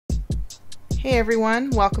Hey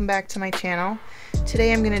everyone, welcome back to my channel.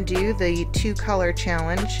 Today I'm going to do the 2-color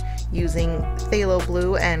challenge using Phthalo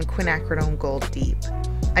Blue and Quinacridone Gold Deep.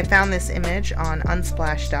 I found this image on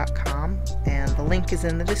Unsplash.com and the link is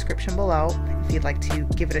in the description below if you'd like to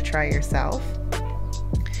give it a try yourself.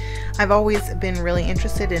 I've always been really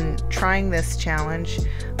interested in trying this challenge.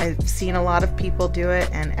 I've seen a lot of people do it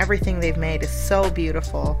and everything they've made is so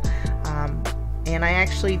beautiful. And I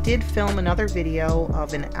actually did film another video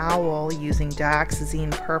of an owl using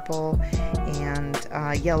dioxazine purple and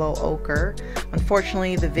yellow ochre.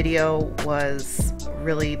 Unfortunately, the video was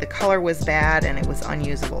the color was bad and it was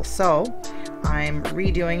unusable. So I'm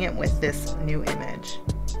redoing it with this new image.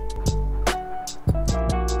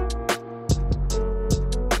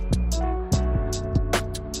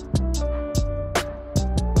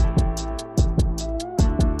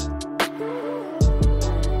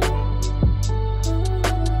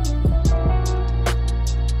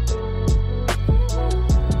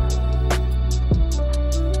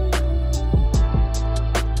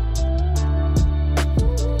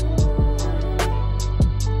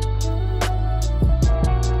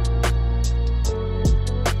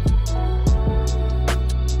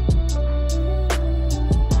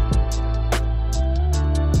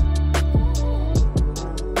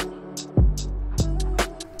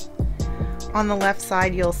 On the left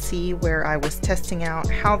side, you'll see where I was testing out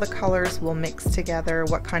how the colors will mix together,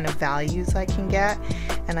 what kind of values I can get,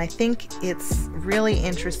 and I think it's really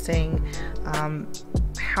interesting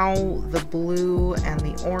how the blue and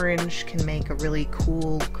the orange can make a really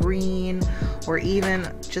cool green, or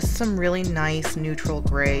even just some really nice neutral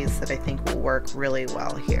grays that I think will work really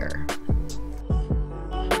well here.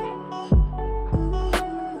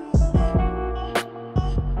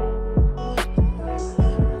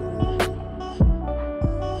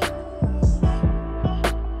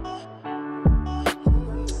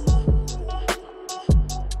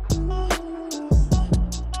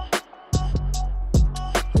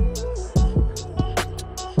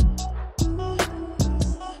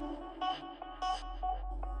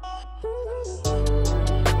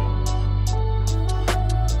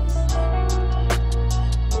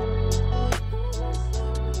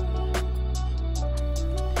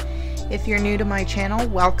 If you're new to my channel,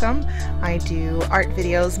 welcome. I do art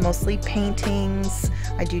videos, mostly paintings.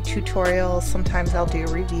 I do tutorials, sometimes I'll do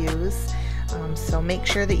reviews. So make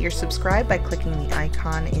sure that you're subscribed by clicking the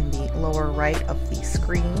icon in the lower right of the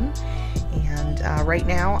screen. And right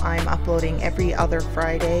now I'm uploading every other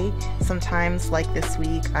Friday. Sometimes, like this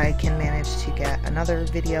week, I can manage to get another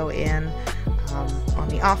video in on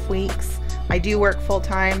the off weeks. I do work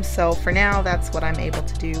full-time, so for now that's what I'm able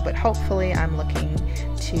to do, but hopefully I'm looking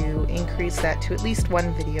to increase that to at least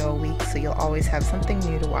one video a week, so you'll always have something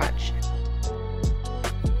new to watch.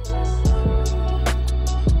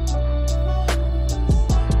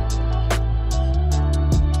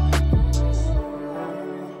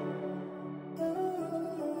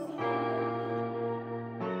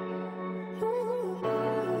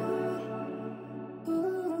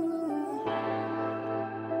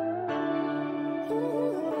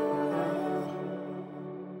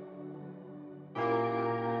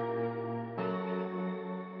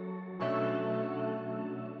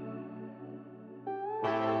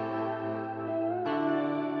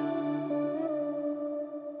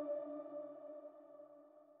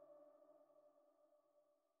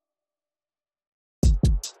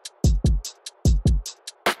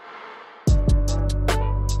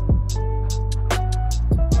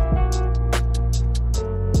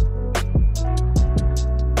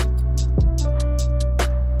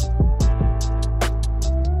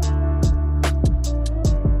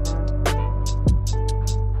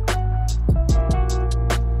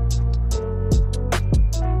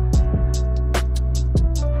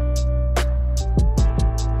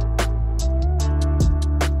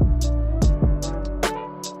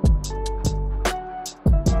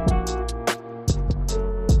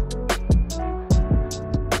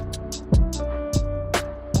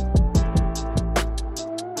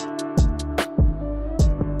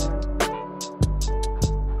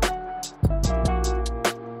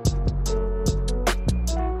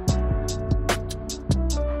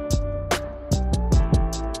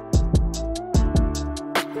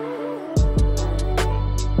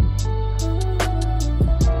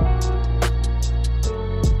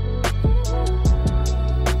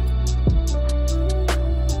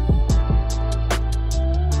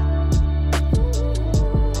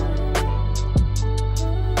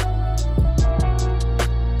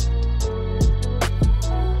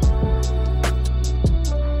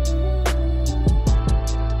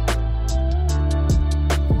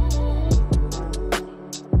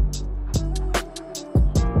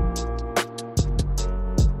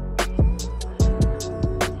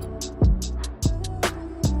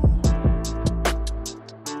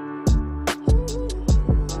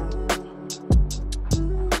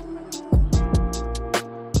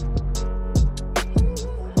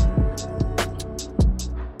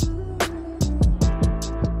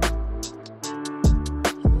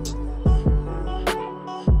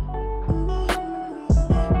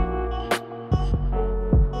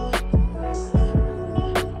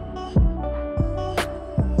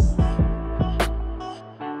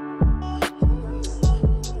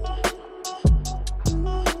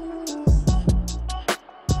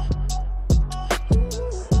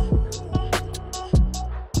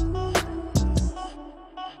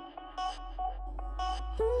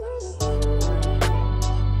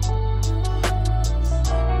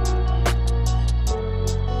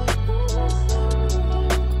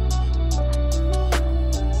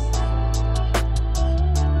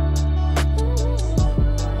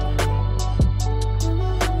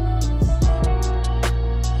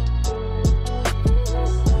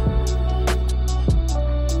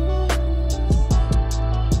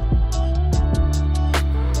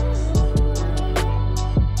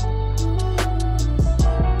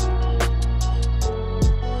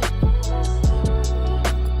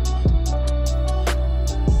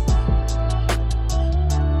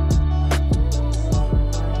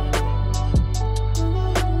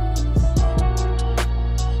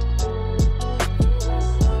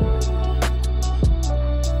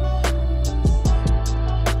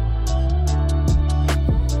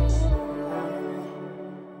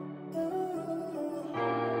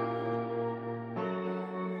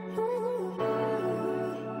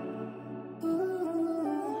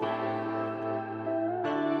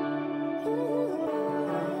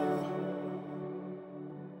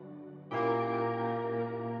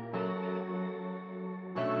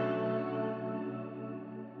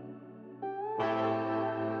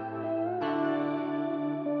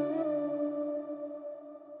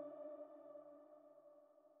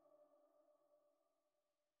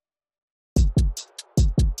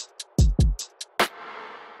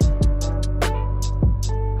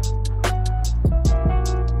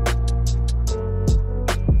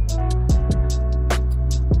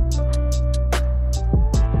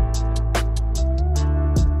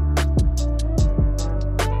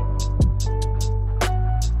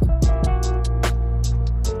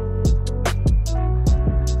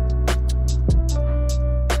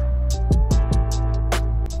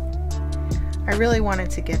 really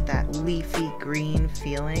wanted to get that leafy green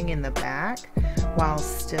feeling in the back while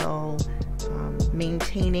still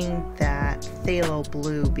maintaining that phthalo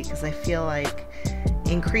blue, because I feel like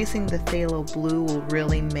increasing the phthalo blue will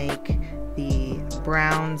really make the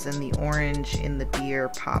browns and the orange in the deer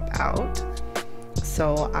pop out.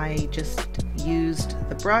 So I just used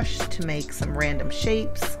the brush to make some random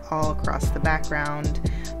shapes all across the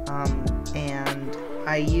background, and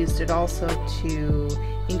I used it also to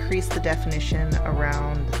increase the definition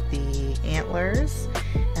around the antlers,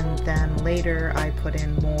 and then later I put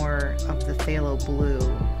in more of the phthalo blue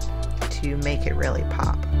to make it really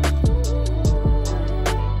pop.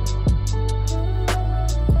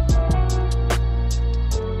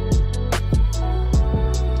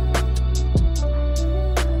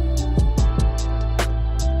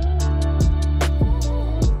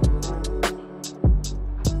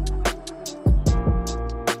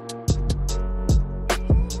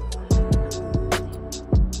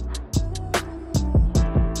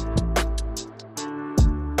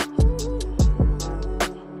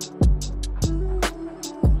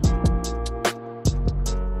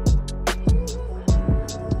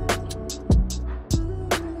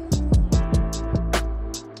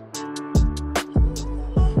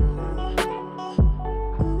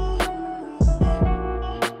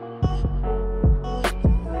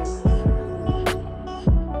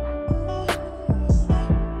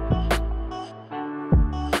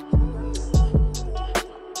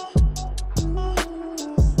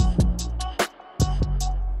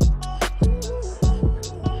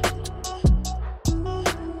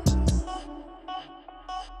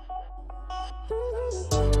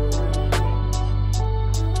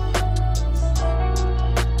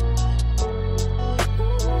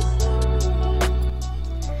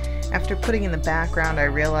 After putting in the background, I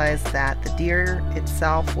realized that the deer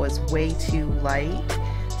itself was way too light,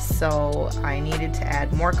 so I needed to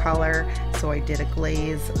add more color, so I did a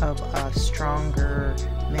glaze of a stronger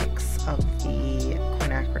mix of the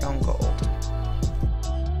Quinacridone gold.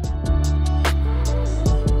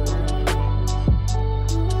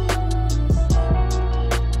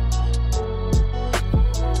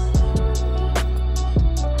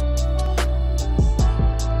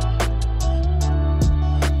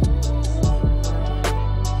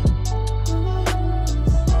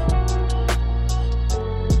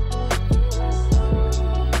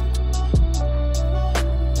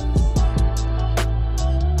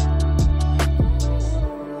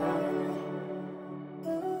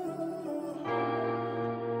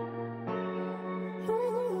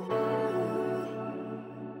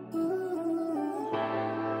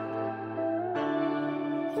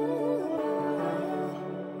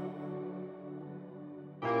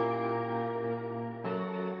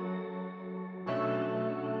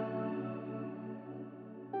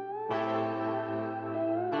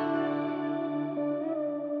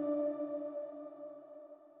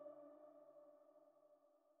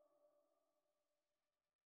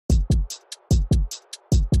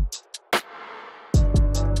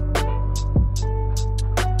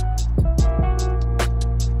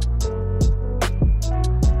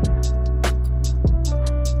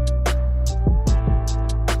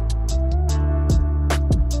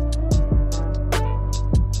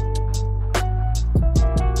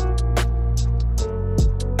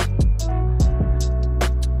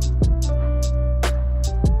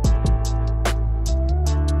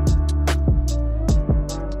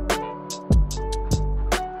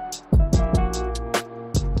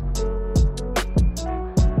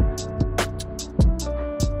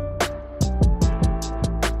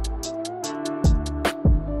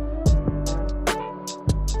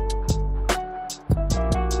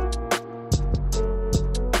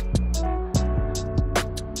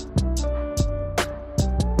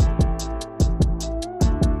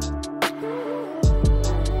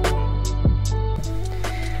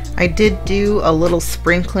 I did do a little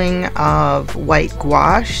sprinkling of white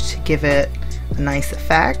gouache to give it a nice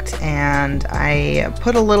effect, and I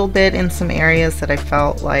put a little bit in some areas that I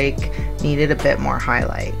felt like needed a bit more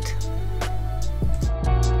highlight.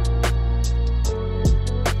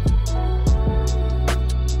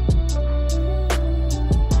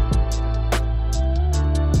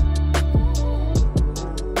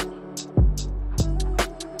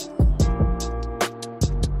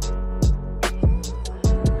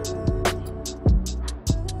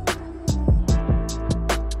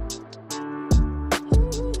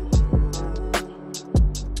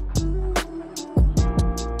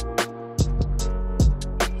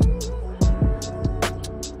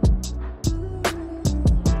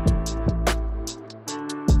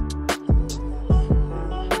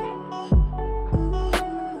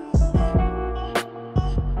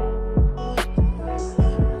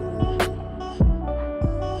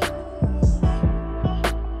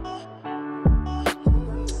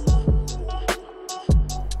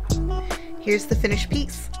 Here's the finished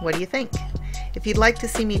piece. What do you think? If you'd like to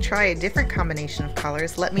see me try a different combination of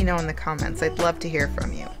colors, let me know in the comments. I'd love to hear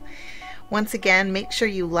from you. Once again, make sure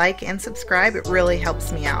you like and subscribe. It really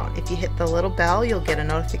helps me out. If you hit the little bell, you'll get a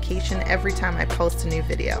notification every time I post a new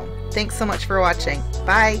video. Thanks so much for watching.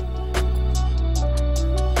 Bye!